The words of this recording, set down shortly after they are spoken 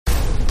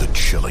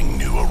chilling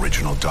new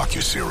original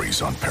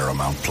docuseries on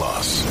Paramount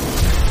Plus.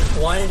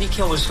 Why did he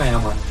kill his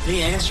family?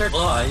 The answer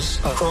lies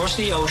across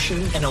the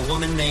ocean in a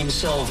woman named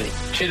Sylvie.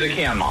 She's a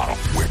cam model.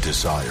 Where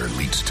desire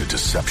leads to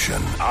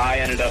deception. I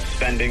ended up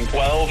spending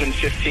 $12,000 and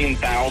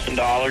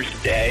 $15,000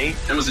 a day.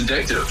 It was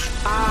addictive.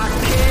 I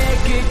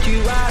can't get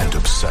you out. And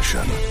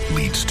obsession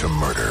leads to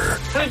murder.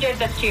 Who did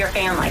this to your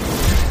family?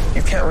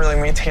 You can't really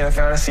maintain a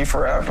fantasy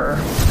forever.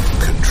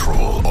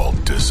 Control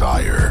Alt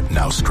Desire.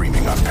 Now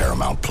streaming on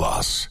Paramount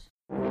Plus.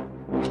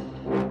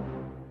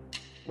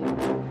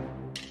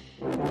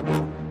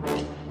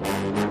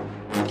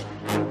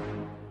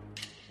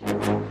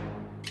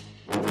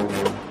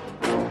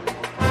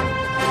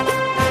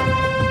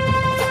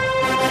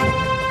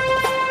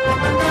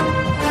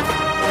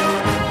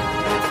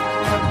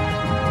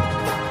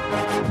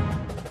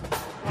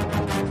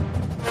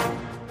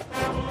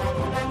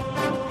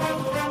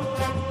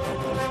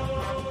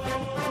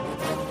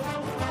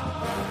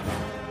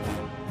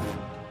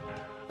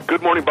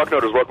 Good morning,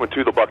 Bucknutters. Welcome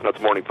to the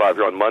Bucknuts Morning Five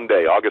here on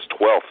Monday, August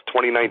 12th,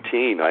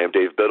 2019. I am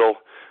Dave Biddle.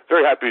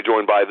 Very happy to be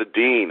joined by the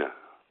Dean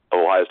of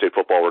Ohio State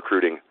football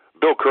recruiting,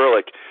 Bill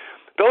Kurelic.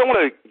 Bill, I want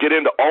to get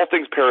into all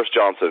things Paris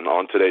Johnson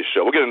on today's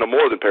show. We'll get into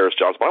more than Paris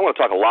Johnson, but I want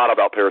to talk a lot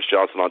about Paris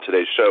Johnson on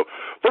today's show.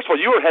 First of all,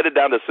 you are headed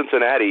down to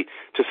Cincinnati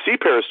to see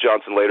Paris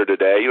Johnson later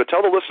today.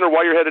 Tell the listeners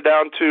why you're headed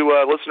down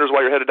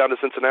to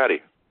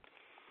Cincinnati.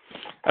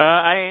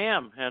 I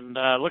am, and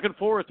looking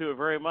forward to it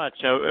very much.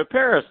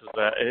 Paris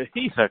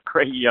he's a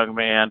great young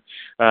man.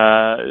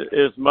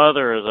 His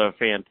mother is a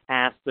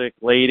fantastic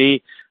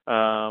lady.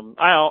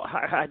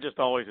 I just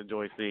always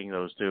enjoy seeing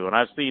those two, and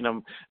I've seen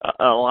them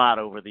a lot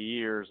over the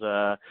years.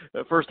 The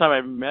first time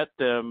I met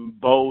them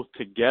both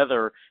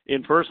together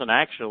in person,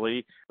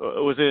 actually,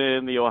 was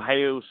in the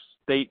Ohio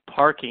State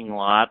parking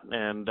lot,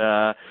 and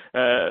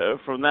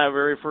from that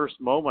very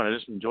first moment, I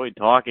just enjoyed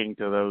talking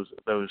to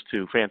those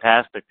two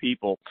fantastic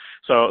people.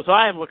 So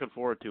I am looking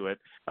forward to it.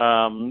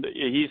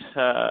 He's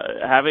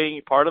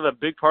having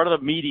big part of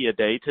the media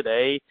day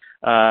today,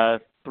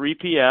 3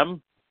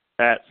 p.m.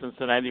 at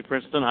Cincinnati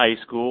Princeton High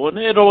School, and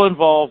it'll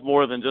involve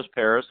more than just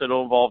Paris.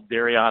 It'll involve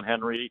Darion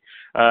Henry,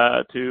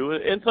 too,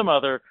 and some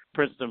other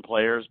Princeton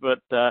players, but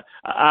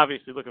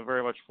obviously looking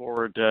very much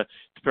forward to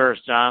Paris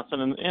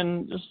Johnson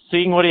and just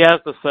seeing what he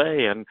has to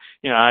say. And,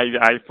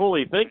 I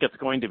fully think it's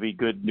going to be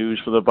good news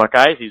for the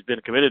Buckeyes. He's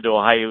been committed to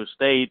Ohio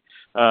State,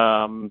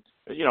 for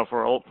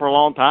a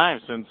long time,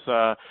 since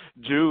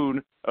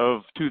June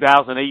of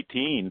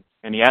 2018.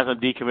 And he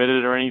hasn't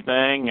decommitted or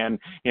anything. And,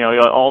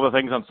 all the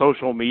things on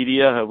social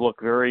media have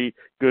looked very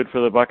good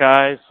for the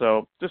Buckeyes.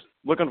 So just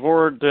looking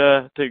forward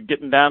to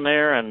getting down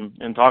there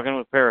and talking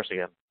with Paris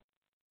again.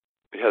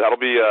 Yeah,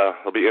 it'll be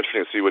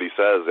interesting to see what he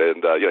says.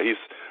 And, he's,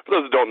 for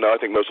those who don't know, I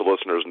think most of the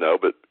listeners know,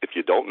 but if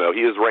you don't know,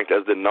 he is ranked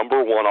as the number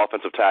 1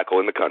 offensive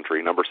tackle in the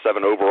country, number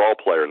 7 overall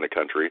player in the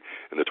country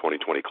in the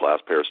 2020 class,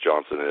 Paris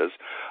Johnson is.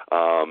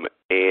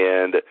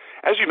 And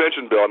as you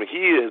mentioned, Bill,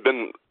 he has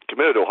been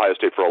committed to Ohio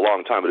State for a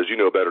long time, but as you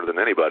know better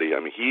than anybody,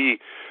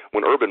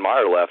 when Urban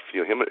Meyer left,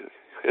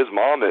 his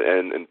mom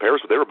and Paris,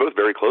 they were both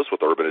very close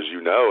with Urban, as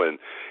you know, and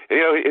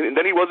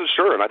then he wasn't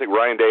sure, and I think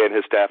Ryan Day and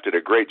his staff did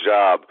a great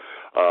job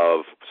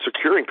of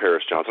securing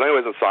Paris Johnson. I know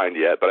he hasn't signed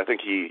yet, but I think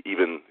he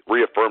even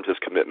reaffirmed his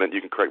commitment. You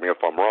can correct me if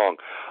I'm wrong,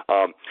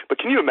 but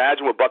can you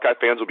imagine what Buckeye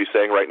fans would be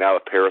saying right now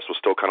if Paris was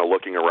still kind of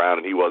looking around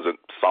and he wasn't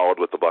solid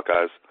with the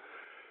Buckeyes?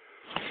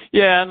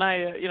 Yeah, and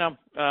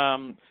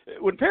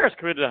when Paris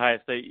committed to Ohio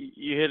State,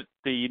 you hit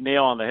the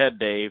nail on the head,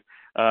 Dave.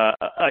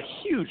 A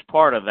huge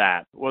part of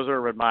that was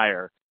Urban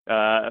Meyer.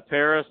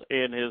 Paris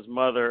and his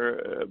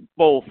mother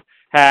both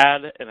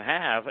had and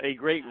have a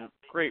great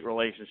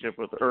relationship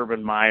with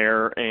Urban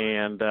Meyer,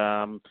 and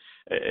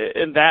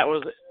that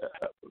was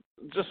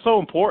just so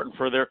important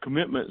for their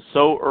commitment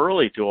so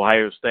early to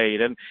Ohio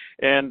State.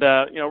 And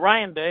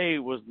Ryan Day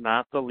was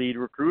not the lead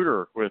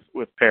recruiter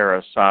with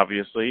Paris.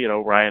 Obviously,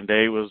 Ryan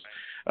Day was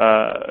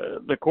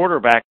the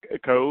quarterback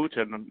coach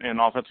and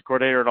offensive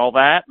coordinator and all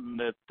that, and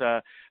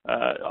that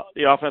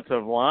the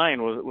offensive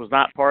line was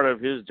not part of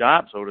his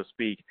job, so to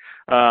speak.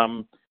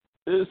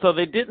 So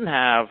they didn't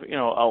have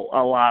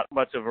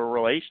much of a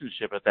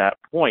relationship at that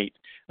point.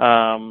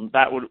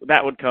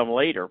 That would come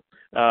later.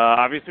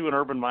 Obviously, when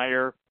Urban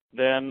Meyer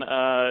then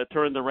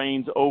turned the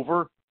reins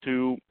over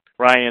to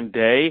Ryan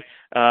Day,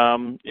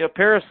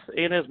 Paris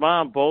and his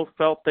mom both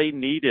felt they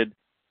needed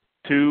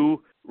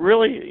to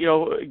really,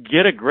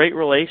 get a great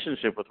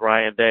relationship with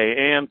Ryan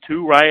Day. And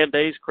to Ryan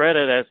Day's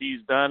credit, as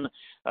he's done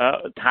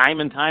time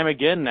and time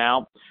again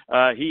now,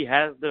 he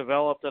has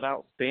developed an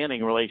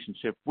outstanding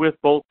relationship with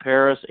both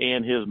Paris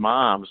and his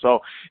mom. So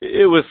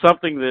it was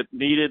something that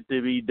needed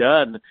to be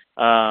done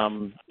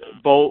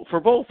for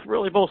both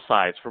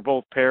sides, for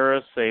both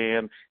Paris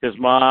and his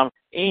mom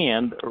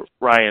and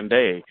Ryan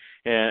Day.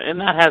 And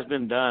that has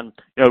been done.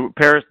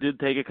 Paris did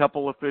take a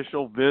couple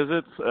official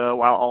visits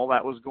while all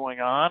that was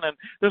going on, and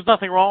there's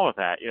nothing wrong with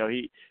that.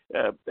 He,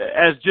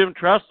 as Jim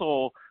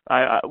Tressel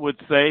I would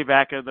say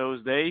back in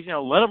those days,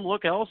 let them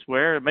look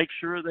elsewhere and make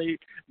sure they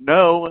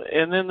know,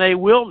 and then they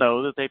will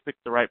know that they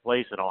picked the right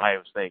place at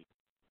Ohio State.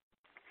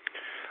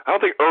 I don't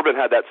think Urban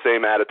had that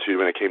same attitude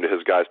when it came to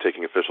his guys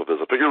taking official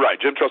visits. But you're right,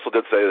 Jim Tressel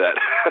did say that.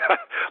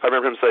 I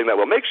remember him saying that.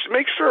 Well, make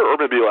sure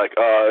Urban be like,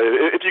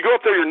 if you go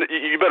up there,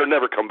 you better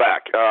never come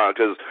back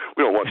because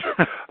we don't want you.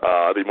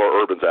 Be more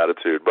Urban's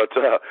attitude. But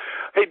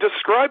hey,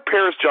 describe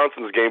Paris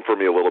Johnson's game for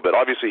me a little bit.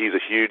 Obviously, he's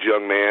a huge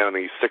young man. I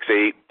mean, he's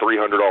 6'8",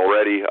 300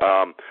 already.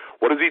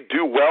 What does he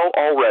do well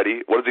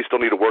already? What does he still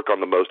need to work on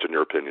the most, in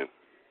your opinion?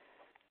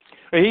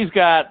 He's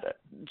got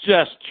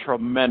just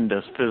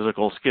tremendous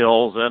physical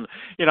skills, and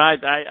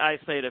I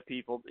say to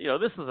people,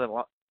 this is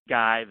a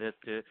guy that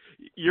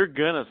you're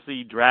gonna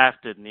see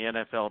drafted in the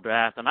NFL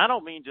draft, and I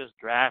don't mean just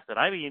drafted.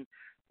 I mean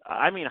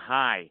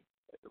high,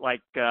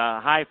 like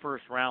high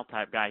first round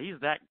type guy. He's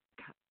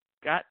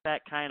got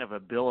that kind of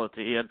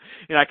ability, and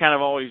I kind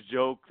of always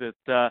joke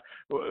that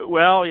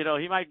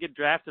he might get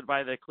drafted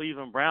by the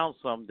Cleveland Browns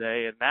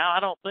someday, and now I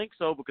don't think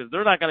so because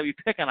they're not going to be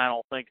picking, I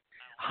don't think,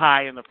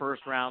 high in the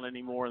first round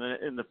anymore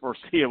in the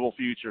foreseeable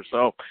future.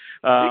 So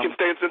he can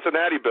stay in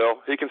Cincinnati,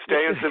 Bill. He can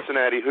stay in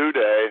Cincinnati. Who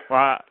day?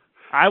 Well,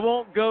 I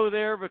won't go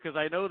there because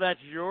I know that's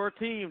your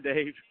team,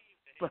 Dave.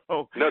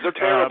 So, no, they're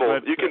terrible.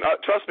 You can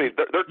trust me.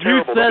 They're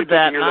terrible. You said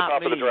that, not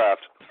top me. Of the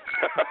draft.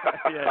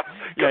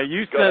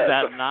 You said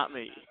that, not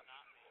me.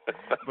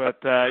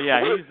 But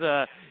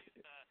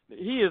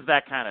he is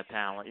that kind of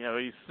talent.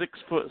 He's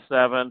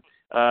 6'7",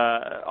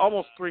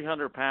 almost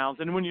 300 pounds.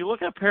 And when you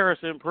look at Paris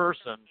in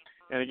person,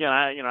 and again,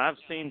 I've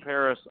seen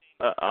Paris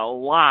a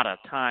lot of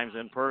times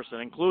in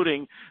person,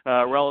 including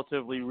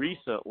relatively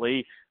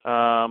recently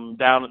down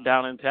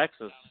in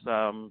Texas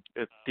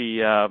at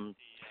the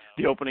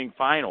opening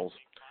finals.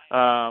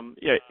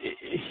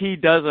 He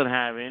doesn't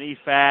have any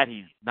fat.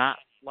 He's not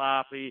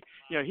sloppy.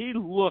 He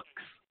looks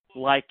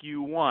like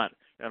you want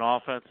an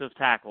offensive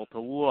tackle to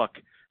look,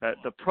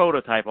 the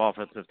prototype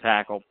offensive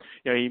tackle.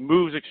 He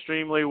moves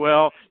extremely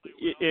well,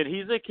 and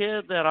he's a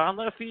kid that on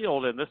the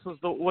field, and this is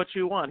what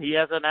you want, he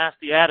has a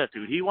nasty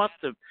attitude. He wants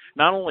to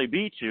not only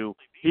beat you,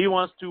 he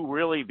wants to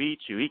really beat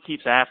you. He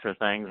keeps after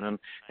things, and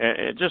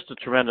just a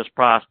tremendous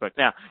prospect.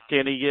 Now,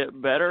 can he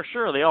get better?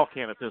 Sure, they all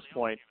can at this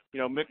point.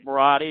 Mick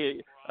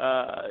Marotti,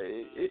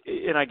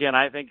 and again,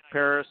 I think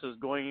Paris is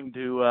going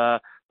to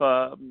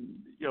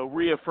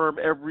reaffirm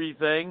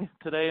everything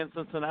today in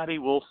Cincinnati.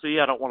 We'll see.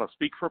 I don't want to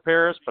speak for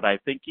Paris, but I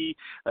think he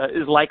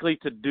is likely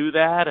to do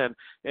that,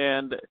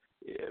 and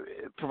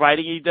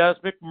providing he does,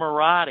 Mick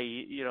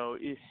Marotti,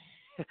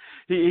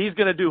 he's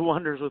going to do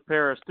wonders with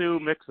Paris too.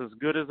 Mick's as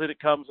good as it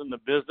comes in the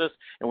business,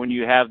 and when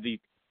you have the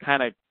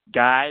kind of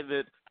guy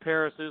that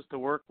Paris is to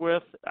work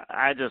with,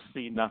 I just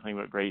see nothing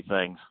but great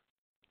things.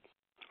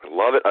 I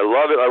love it.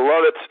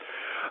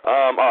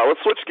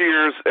 Let's switch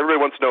gears. Everybody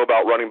wants to know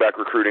about running back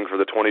recruiting for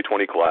the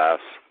 2020 class.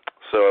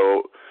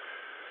 So,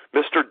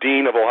 Mr.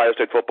 Dean of Ohio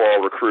State football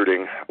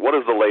recruiting, what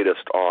is the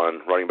latest on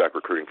running back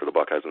recruiting for the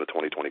Buckeyes in the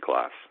 2020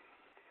 class?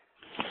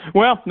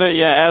 Well,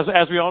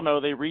 as we all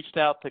know, they reached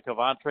out to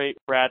Cavontre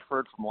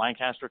Bradford from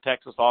Lancaster,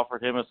 Texas,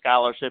 offered him a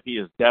scholarship. He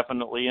is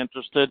definitely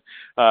interested.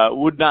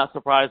 Would not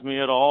surprise me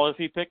at all if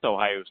he picked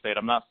Ohio State.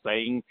 I'm not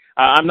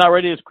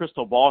ready to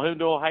crystal ball him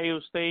to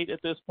Ohio State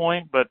at this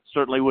point, but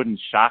certainly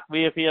wouldn't shock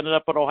me if he ended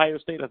up at Ohio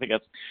State. I think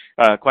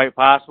that's quite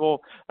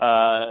possible.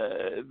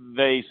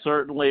 They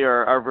certainly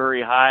are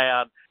very high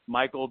on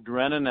Michael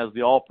Drennan as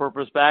the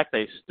all-purpose back.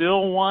 They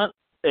still want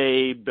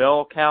a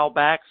bell cow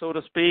back, so to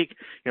speak,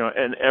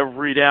 an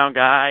every down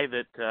guy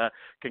that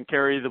can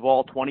carry the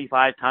ball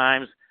 25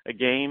 times a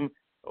game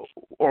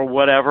or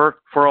whatever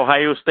for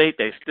Ohio State.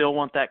 They still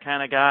want that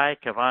kind of guy.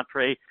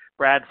 Cavontre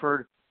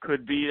Bradford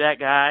could be that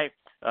guy.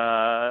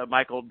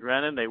 Michael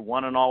Drennan, they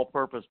want an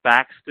all-purpose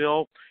back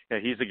still.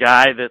 He's a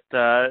guy that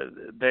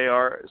they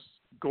are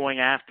going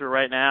after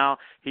right now.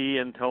 He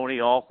and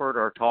Tony Alford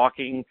are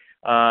talking,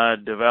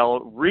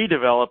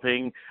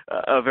 redeveloping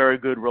a very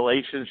good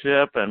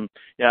relationship, and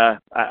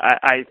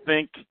I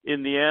think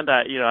in the end,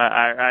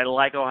 I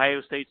like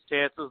Ohio State's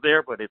chances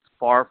there, but it's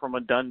far from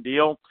a done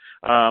deal.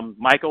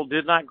 Michael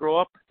did not grow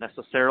up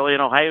necessarily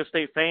an Ohio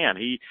State fan.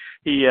 He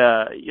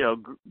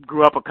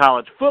grew up a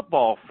college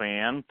football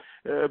fan,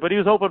 but he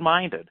was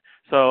open-minded.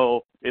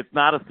 So it's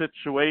not a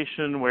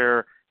situation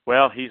where,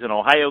 well, he's an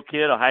Ohio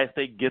kid, Ohio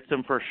State gets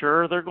him for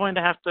sure. They're going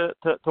to have to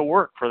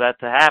work for that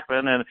to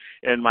happen,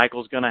 and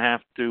Michael's going to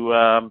have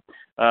to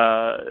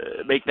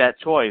make that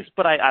choice.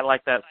 But I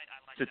like that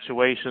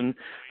situation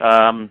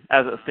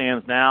as it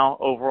stands now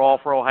overall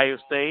for Ohio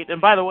State.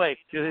 And by the way,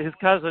 his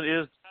cousin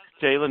is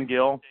Jalen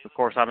Gill, of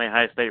course, on the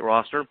Ohio State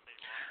roster.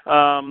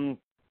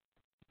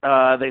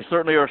 They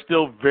certainly are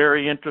still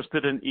very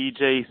interested in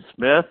E.J.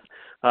 Smith.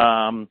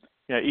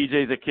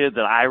 EJ's a kid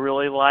that I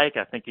really like.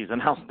 I think he's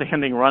an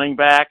outstanding running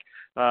back,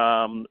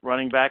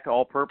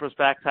 all-purpose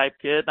back type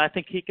kid, and I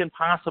think he can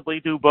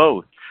possibly do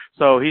both.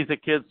 So he's a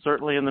kid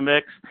certainly in the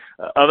mix.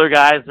 Other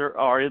guys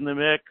are in the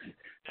mix.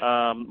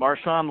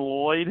 Marshawn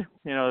Lloyd,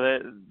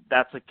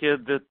 that's a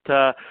kid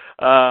that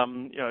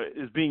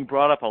is being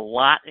brought up a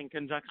lot in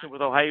conjunction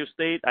with Ohio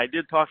State. I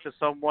did talk to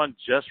someone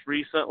just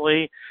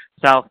recently,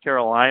 South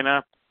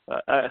Carolina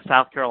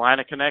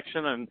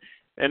connection, and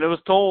And it was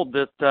told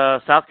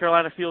that South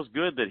Carolina feels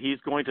good that he's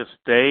going to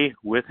stay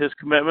with his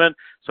commitment.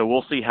 So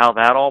we'll see how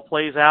that all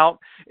plays out.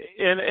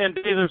 And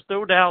there's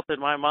no doubt in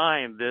my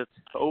mind that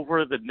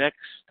over the next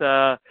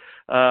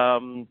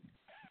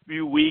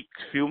few weeks,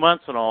 few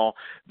months and all,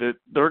 that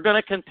they're going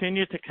to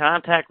continue to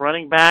contact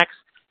running backs,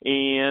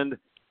 and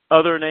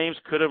other names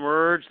could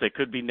emerge. They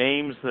could be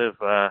names of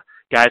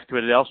guys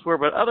committed elsewhere,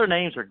 but other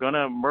names are going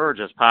to emerge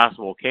as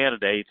possible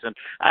candidates. And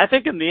I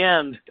think in the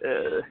end,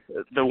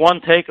 the one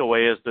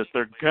takeaway is that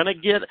they're going to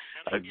get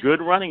a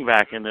good running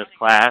back in this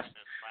class,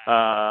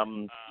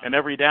 an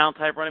every down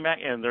type running back,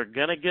 and they're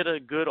going to get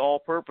a good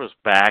all-purpose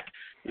back.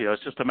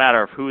 It's just a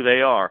matter of who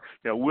they are.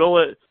 Will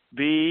it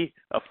be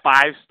a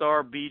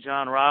 5-star B.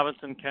 John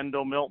Robinson,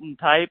 Kendall Milton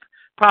type?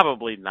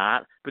 Probably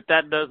not, but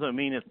that doesn't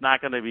mean it's not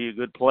going to be a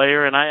good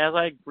player. And as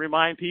I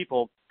remind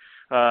people,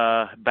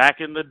 back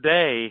in the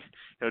day,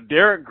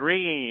 Derek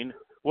Green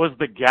was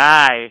the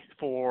guy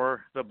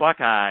for the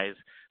Buckeyes.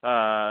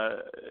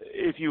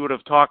 If you would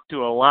have talked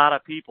to a lot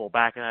of people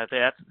back in that day,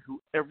 that's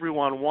who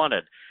everyone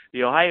wanted.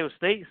 The Ohio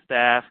State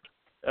staff,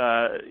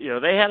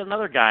 they had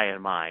another guy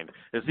in mind,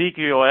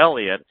 Ezekiel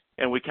Elliott,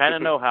 and we kind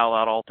of know how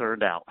that all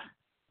turned out.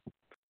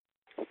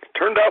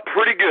 Turned out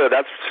pretty good,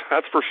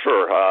 that's for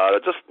sure.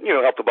 Just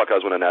helped the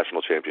Buckeyes win a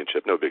national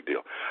championship, no big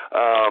deal.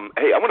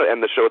 Hey, I want to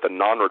end the show with a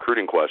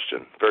non-recruiting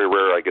question. Very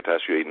rare I get to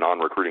ask you a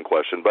non-recruiting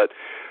question, but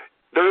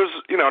there's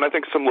and I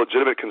think some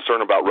legitimate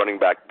concern about running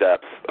back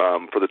depth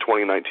for the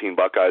 2019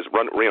 Buckeyes.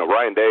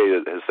 Ryan Day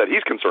has said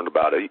he's concerned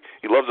about it.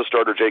 He loves the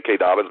starter J.K.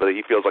 Dobbins, but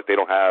he feels like they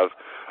don't have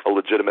a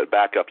legitimate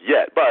backup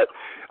yet. But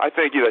I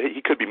think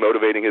he could be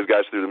motivating his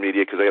guys through the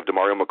media because they have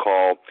DeMario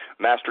McCall,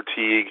 Master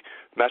Teague.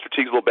 Master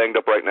Teague's a little banged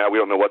up right now. We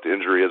don't know what the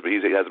injury is, but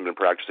he hasn't been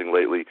practicing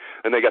lately.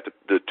 And they got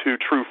the two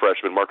true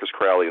freshmen, Marcus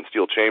Crowley and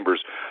Steele Chambers.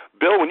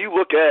 Bill, when you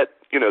look at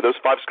those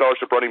 5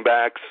 scholarship running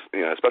backs,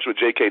 especially with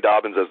J.K.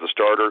 Dobbins as the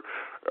starter,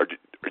 are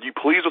you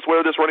pleased with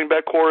where this running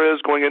back core is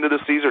going into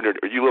this season, or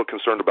are you a little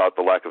concerned about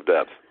the lack of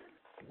depth?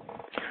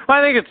 Well,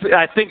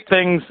 I think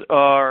things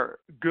are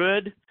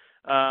good.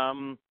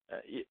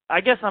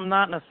 I guess I'm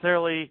not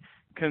necessarily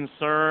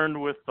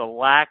concerned with the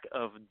lack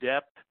of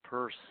depth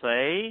per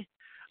se.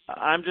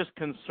 I'm just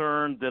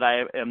concerned that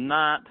I am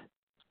not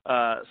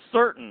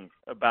certain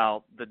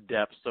about the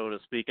depth, so to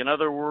speak. In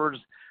other words,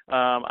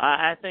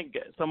 I think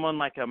someone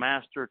like a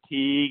Master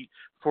Teague,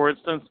 for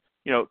instance,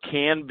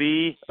 can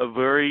be a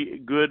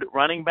very good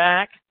running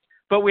back,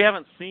 but we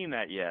haven't seen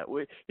that yet.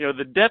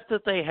 The depth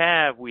that they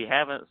have, we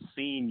haven't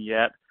seen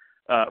yet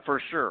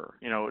for sure.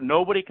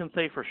 Nobody can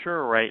say for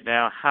sure right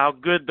now how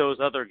good those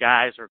other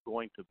guys are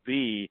going to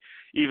be,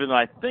 even though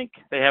I think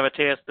they have a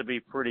chance to be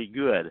pretty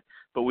good,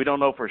 but we don't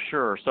know for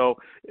sure. So,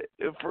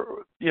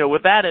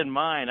 with that in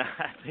mind,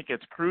 I think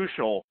it's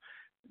crucial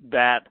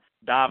that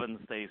Dobbins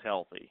stays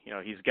healthy.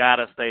 He's got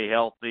to stay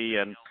healthy,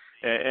 and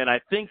I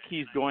think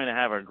he's going to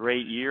have a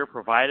great year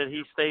provided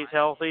he stays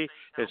healthy.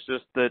 It's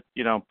just that,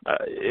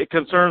 it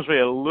concerns me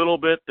a little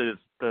bit that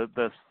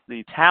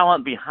the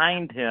talent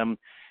behind him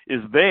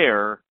is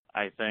there,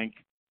 I think,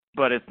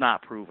 but it's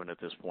not proven at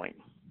this point.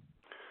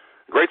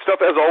 Great stuff,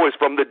 as always,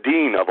 from the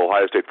Dean of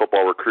Ohio State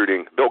football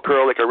recruiting, Bill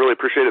Kurelic. I really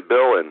appreciate it,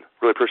 Bill, and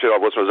really appreciate all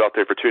the listeners out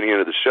there for tuning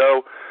into the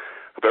show.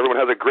 Hope everyone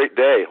has a great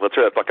day. Let's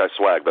hear that Buckeye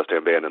swag, best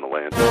damn band in the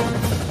land.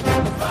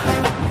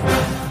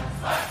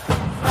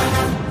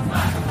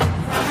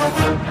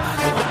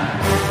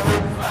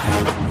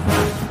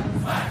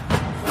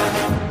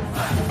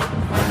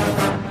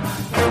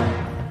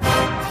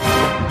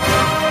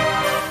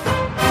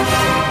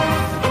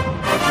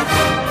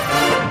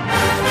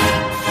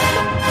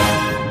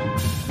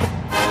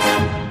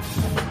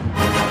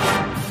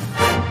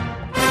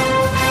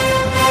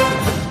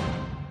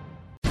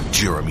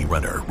 Jeremy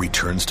Renner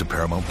returns to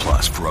Paramount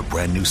Plus for a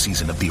brand new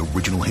season of the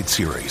original hit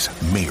series,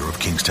 Mayor of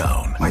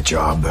Kingstown. My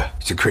job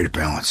is to create a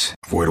balance,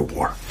 avoid a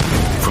war.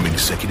 From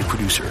executive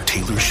producer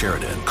Taylor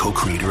Sheridan,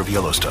 co-creator of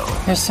Yellowstone.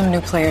 There's some new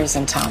players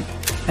in town,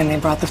 and they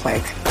brought the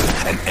plague.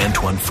 And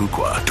Antoine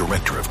Fuqua,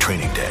 director of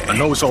Training Day. I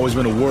know it's always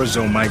been a war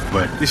zone, Mike,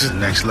 but this is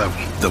next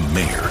level. The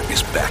Mayor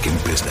is back in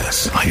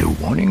business. Are you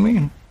warning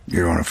me?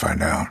 You're going to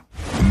find out.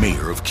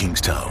 Mayor of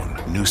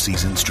Kingstown. New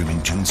season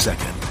streaming June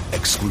 2nd,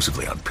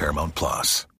 exclusively on Paramount Plus.